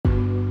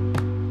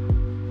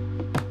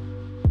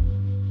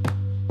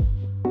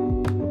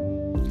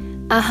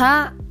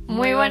Ajá,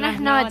 muy buenas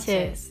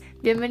noches.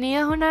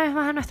 Bienvenidos una vez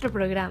más a nuestro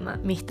programa,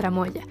 Mis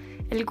Tramoya,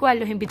 el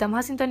cual los invitamos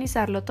a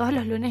sintonizarlo todos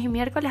los lunes y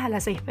miércoles a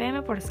las 6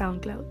 p.m. por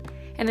SoundCloud,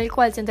 en el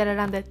cual se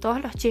enterarán de todos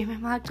los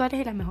chismes más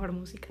actuales y la mejor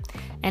música.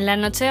 En la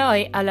noche de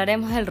hoy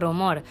hablaremos del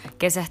rumor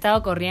que se ha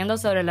estado corriendo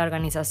sobre la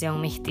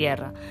organización Miss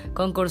Tierra,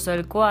 concurso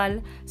del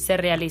cual se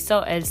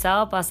realizó el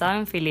sábado pasado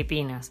en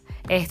Filipinas.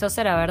 ¿Esto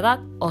será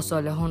verdad o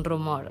solo es un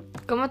rumor?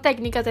 Como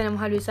técnica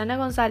tenemos a Luisana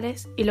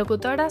González y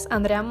locutoras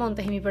Andrea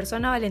Montes y mi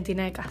persona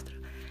Valentina de Castro.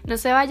 No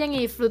se vayan y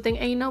disfruten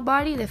Ain't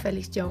Nobody de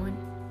Félix Joven.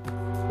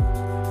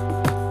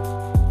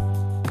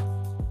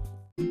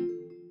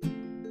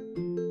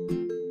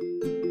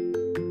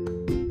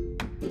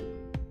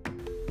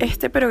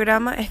 Este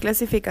programa es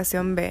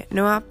clasificación B,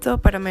 no apto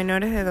para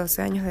menores de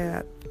 12 años de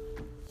edad.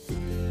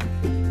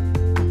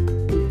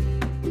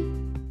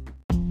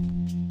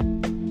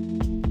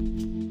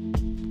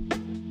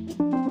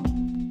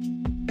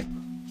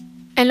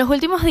 En los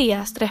últimos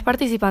días, 3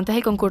 participantes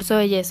del concurso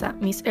de belleza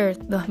Miss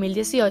Earth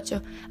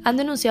 2018 han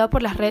denunciado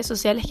por las redes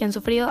sociales que han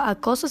sufrido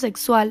acoso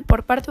sexual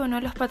por parte de uno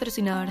de los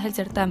patrocinadores del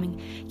certamen,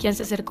 quien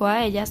se acercó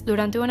a ellas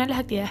durante una de las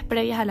actividades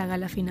previas a la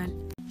gala final.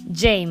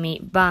 Jamie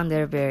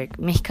Vanderberg,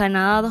 Miss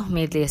Canadá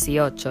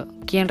 2018,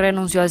 quien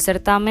renunció al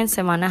certamen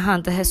semanas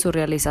antes de su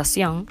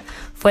realización,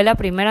 fue la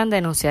primera en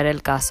denunciar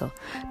el caso.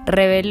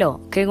 Reveló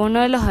que en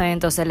uno de los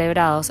eventos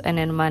celebrados en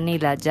el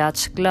Manila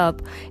Yacht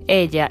Club,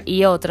 ella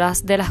y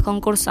otras de las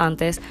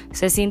concursantes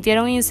se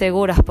sintieron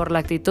inseguras por la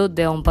actitud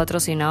de un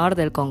patrocinador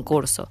del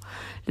concurso.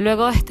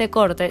 Luego de este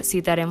corte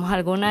citaremos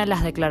algunas de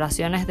las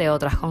declaraciones de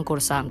otras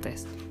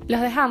concursantes.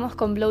 Los dejamos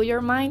con Blow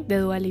Your Mind de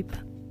Dua Lipa.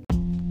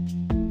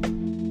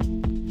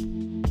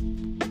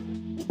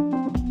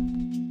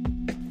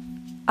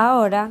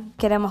 Ahora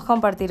queremos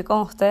compartir con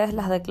ustedes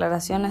las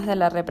declaraciones de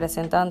la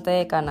representante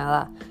de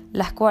Canadá,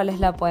 las cuales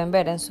la pueden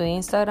ver en su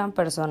Instagram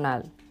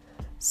personal.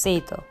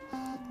 Cito: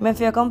 "Me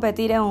fui a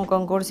competir en un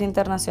concurso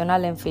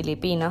internacional en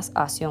Filipinas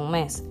hace un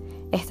mes.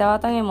 Estaba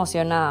tan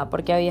emocionada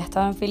porque había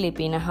estado en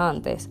Filipinas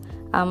antes,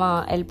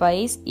 amaba el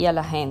país y a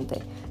la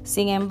gente.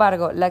 Sin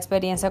embargo, la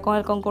experiencia con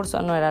el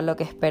concurso no era lo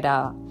que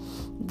esperaba.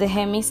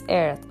 Dejé Miss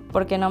Earth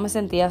porque no me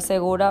sentía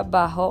segura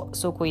bajo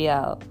su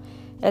cuidado.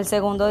 El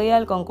segundo día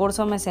del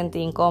concurso me sentí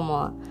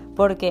incómoda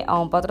porque a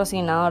un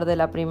patrocinador de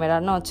la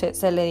primera noche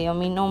se le dio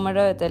mi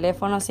número de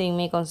teléfono sin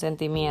mi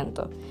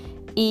consentimiento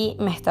y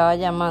me estaba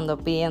llamando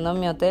pidiendo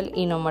mi hotel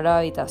y número de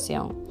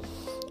habitación.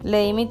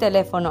 Le di mi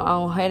teléfono a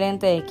un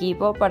gerente de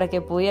equipo para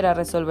que pudiera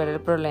resolver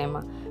el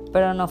problema,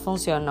 pero no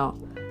funcionó.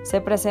 Se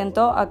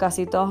presentó a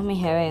casi todos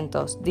mis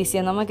eventos,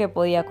 diciéndome que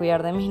podía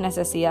cuidar de mis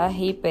necesidades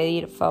y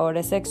pedir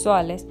favores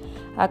sexuales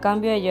a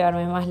cambio de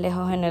llevarme más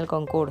lejos en el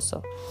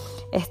concurso.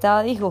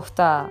 Estaba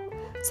disgustada.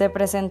 Se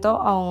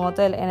presentó a un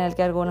hotel en el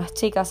que algunas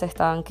chicas se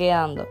estaban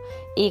quedando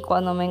y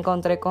cuando me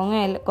encontré con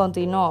él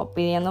continuó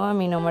pidiéndome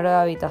mi número de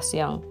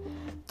habitación.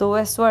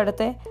 Tuve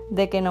suerte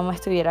de que no me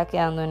estuviera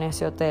quedando en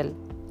ese hotel.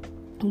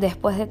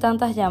 Después de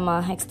tantas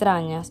llamadas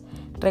extrañas,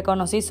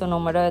 reconocí su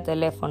número de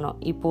teléfono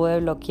y pude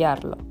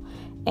bloquearlo.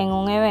 En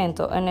un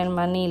evento en el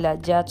Manila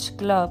Yacht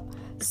Club,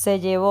 se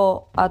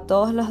llevó a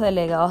todos los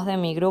delegados de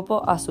mi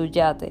grupo a su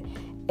yate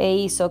e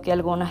hizo que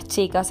algunas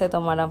chicas se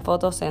tomaran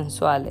fotos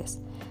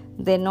sensuales.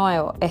 De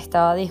nuevo,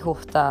 estaba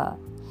disgustada.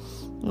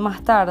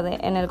 Más tarde,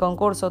 en el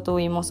concurso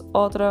tuvimos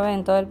otro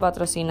evento del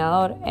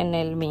patrocinador en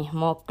el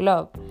mismo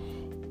club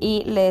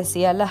y le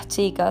decía a las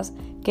chicas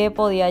que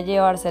podía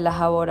llevárselas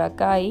a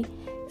Boracay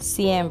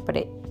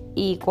siempre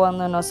y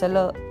cuando no se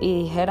lo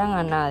dijeran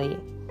a nadie.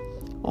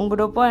 Un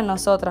grupo de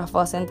nosotras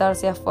fue a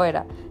sentarse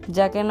afuera,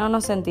 ya que no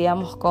nos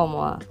sentíamos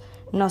cómodas.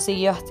 Nos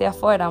siguió hasta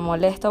afuera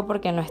molesto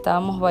porque no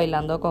estábamos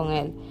bailando con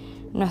él.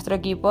 Nuestro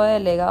equipo de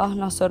delegados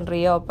nos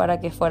sonrió para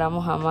que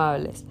fuéramos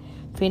amables.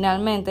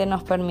 Finalmente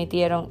nos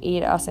permitieron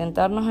ir a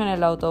sentarnos en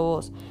el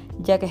autobús,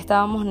 ya que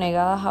estábamos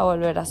negadas a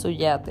volver a su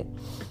yate.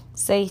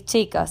 6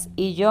 chicas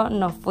y yo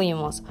nos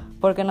fuimos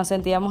porque nos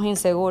sentíamos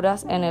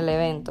inseguras en el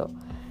evento.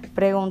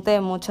 Pregunté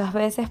muchas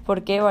veces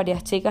por qué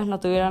varias chicas no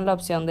tuvieron la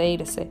opción de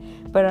irse,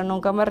 pero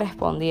nunca me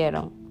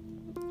respondieron.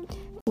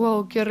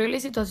 Wow, qué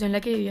horrible situación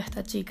la que vivió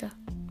esta chica.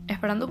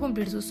 Esperando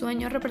cumplir su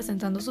sueño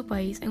representando su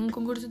país en un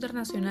concurso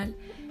internacional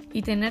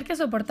y tener que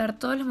soportar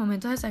todos los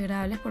momentos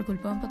desagradables por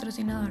culpa de un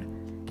patrocinador,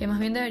 que más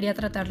bien debería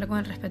tratarla con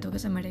el respeto que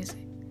se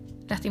merece.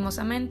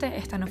 Lastimosamente,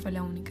 esta no fue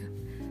la única.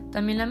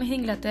 También la Miss de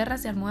Inglaterra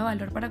se armó de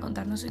valor para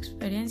contarnos su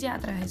experiencia a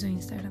través de su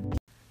Instagram.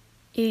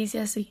 Y dice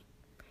así: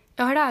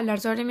 "Es hora de hablar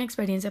sobre mi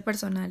experiencia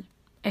personal.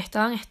 He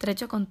estado en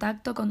estrecho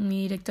contacto con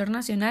mi director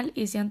nacional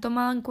y se han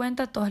tomado en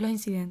cuenta todos los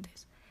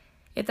incidentes.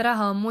 He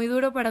trabajado muy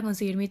duro para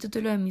conseguir mi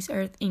título de Miss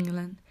Earth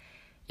England.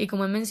 Y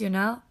como he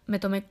mencionado, me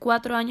tomé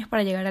 4 años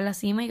para llegar a la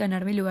cima y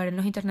ganar mi lugar en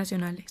los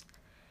internacionales.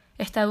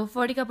 Estaba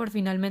eufórica por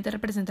finalmente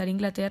representar a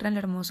Inglaterra en la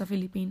hermosa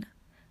Filipina.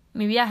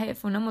 Mi viaje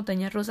fue una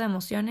montaña rusa de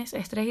emociones,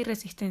 estrés y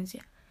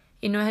resistencia,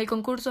 y no es el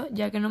concurso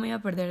ya que no me iba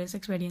a perder esa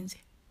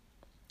experiencia.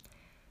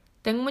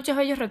 Tengo muchos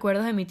bellos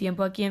recuerdos de mi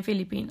tiempo aquí en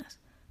Filipinas.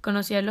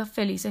 Conocí a los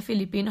felices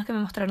filipinos que me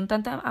mostraron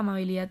tanta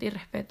amabilidad y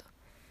respeto.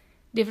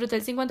 Disfruté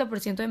el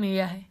 50% de mi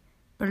viaje,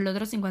 pero el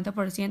otro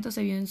 50%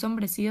 se vio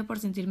ensombrecido por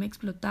sentirme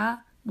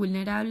explotada,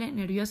 vulnerable,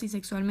 nerviosa y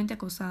sexualmente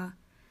acosada,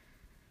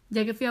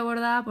 ya que fui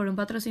abordada por un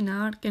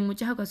patrocinador que en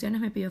muchas ocasiones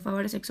me pidió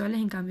favores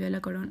sexuales en cambio de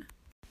la corona.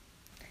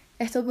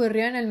 Esto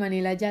ocurrió en el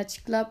Manila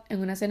Yacht Club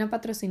en una cena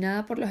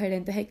patrocinada por los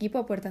gerentes de equipo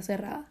a puerta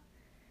cerrada.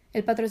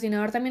 El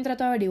patrocinador también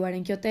trató de averiguar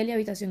en qué hotel y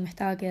habitación me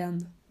estaba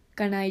quedando.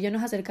 Canadá y yo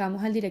nos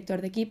acercamos al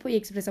director de equipo y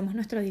expresamos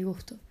nuestro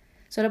disgusto,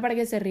 solo para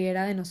que se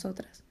riera de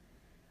nosotras.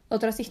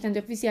 Otro asistente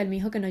oficial me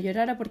dijo que no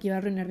llorara porque iba a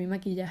arruinar mi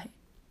maquillaje.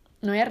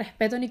 No había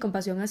respeto ni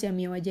compasión hacia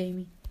mí o a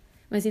Jamie.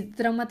 Me sentí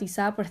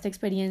traumatizada por esta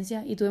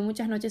experiencia y tuve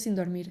muchas noches sin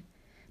dormir.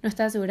 No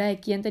estaba segura de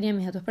quién tenía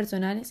mis datos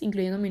personales,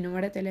 incluyendo mi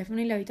número de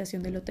teléfono y la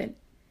habitación del hotel.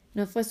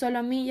 No fue solo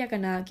a mí y a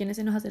Canadá a quienes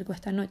se nos acercó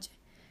esta noche,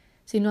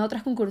 sino a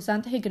otras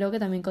concursantes que creo que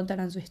también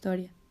contarán su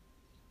historia.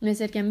 Me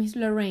acerqué a Miss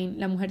Lorraine,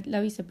 la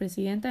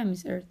vicepresidenta de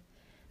Miss Earth.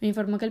 Me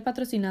informó que el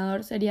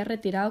patrocinador sería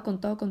retirado con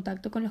todo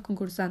contacto con los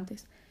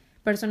concursantes,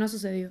 pero eso no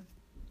sucedió.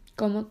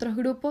 Como otros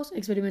grupos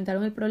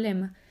experimentaron el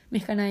problema,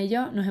 Miss Canadá y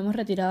yo nos hemos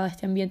retirado de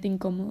este ambiente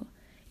incómodo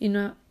y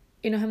nos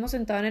hemos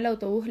sentado en el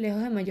autobús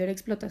lejos de mayor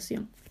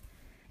explotación.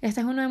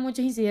 Este es uno de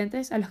muchos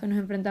incidentes a los que nos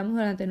enfrentamos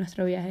durante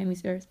nuestro viaje de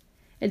Miss Earth.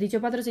 El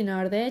dicho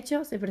patrocinador, de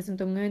hecho, se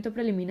presentó en un evento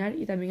preliminar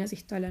y también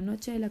asistió a la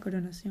noche de la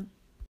coronación.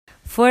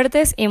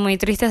 Fuertes y muy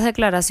tristes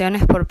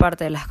declaraciones por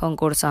parte de las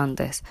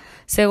concursantes.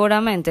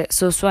 Seguramente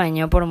su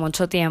sueño por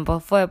mucho tiempo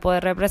fue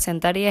poder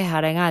representar y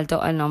dejar en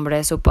alto el nombre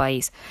de su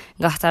país.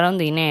 Gastaron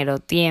dinero,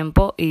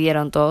 tiempo y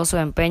dieron todo su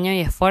empeño y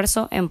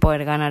esfuerzo en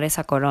poder ganar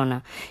esa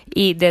corona.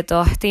 Y de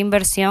toda esta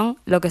inversión,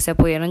 lo que se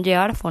pudieron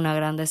llevar fue una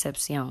gran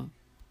decepción.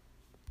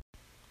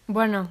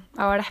 Bueno,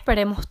 ahora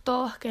esperemos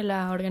todos que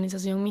la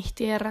organización Miss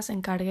Tierra se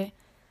encargue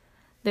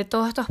de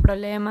todos estos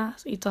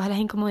problemas y todas las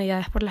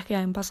incomodidades por las que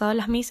han pasado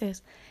las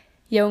Misses,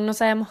 y aún no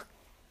sabemos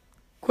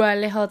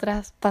cuáles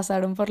otras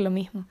pasaron por lo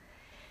mismo.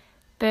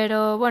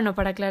 Pero bueno,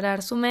 para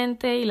aclarar su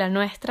mente y la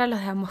nuestra, los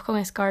dejamos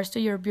con Scars to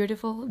Your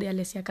Beautiful de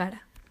Alessia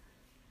Cara.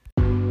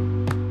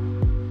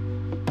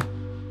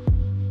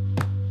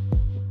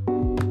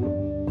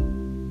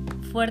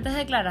 Fuertes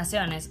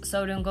declaraciones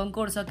sobre un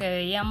concurso que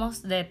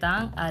veíamos de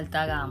tan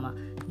alta gama.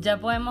 Ya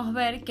podemos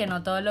ver que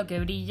no todo lo que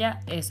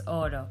brilla es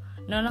oro.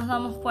 No nos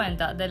damos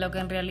cuenta de lo que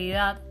en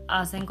realidad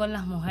hacen con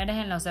las mujeres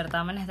en los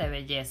certámenes de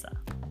belleza.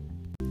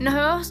 Nos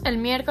vemos el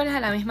miércoles a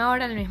la misma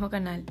hora en el mismo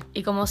canal.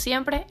 Y como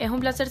siempre, es un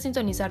placer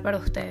sintonizar para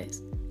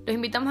ustedes. Los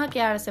invitamos a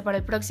quedarse para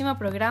el próximo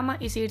programa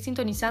y seguir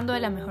sintonizando de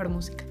la mejor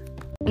música.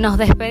 Nos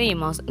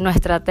despedimos,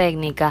 nuestra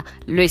técnica,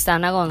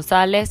 Luisana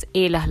González,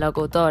 y las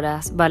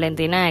locutoras,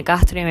 Valentina de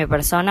Castro y mi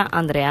persona,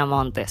 Andrea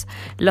Montes.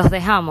 Los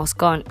dejamos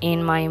con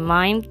In My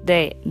Mind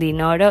de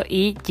Dinoro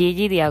y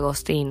Gigi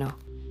D'Agostino.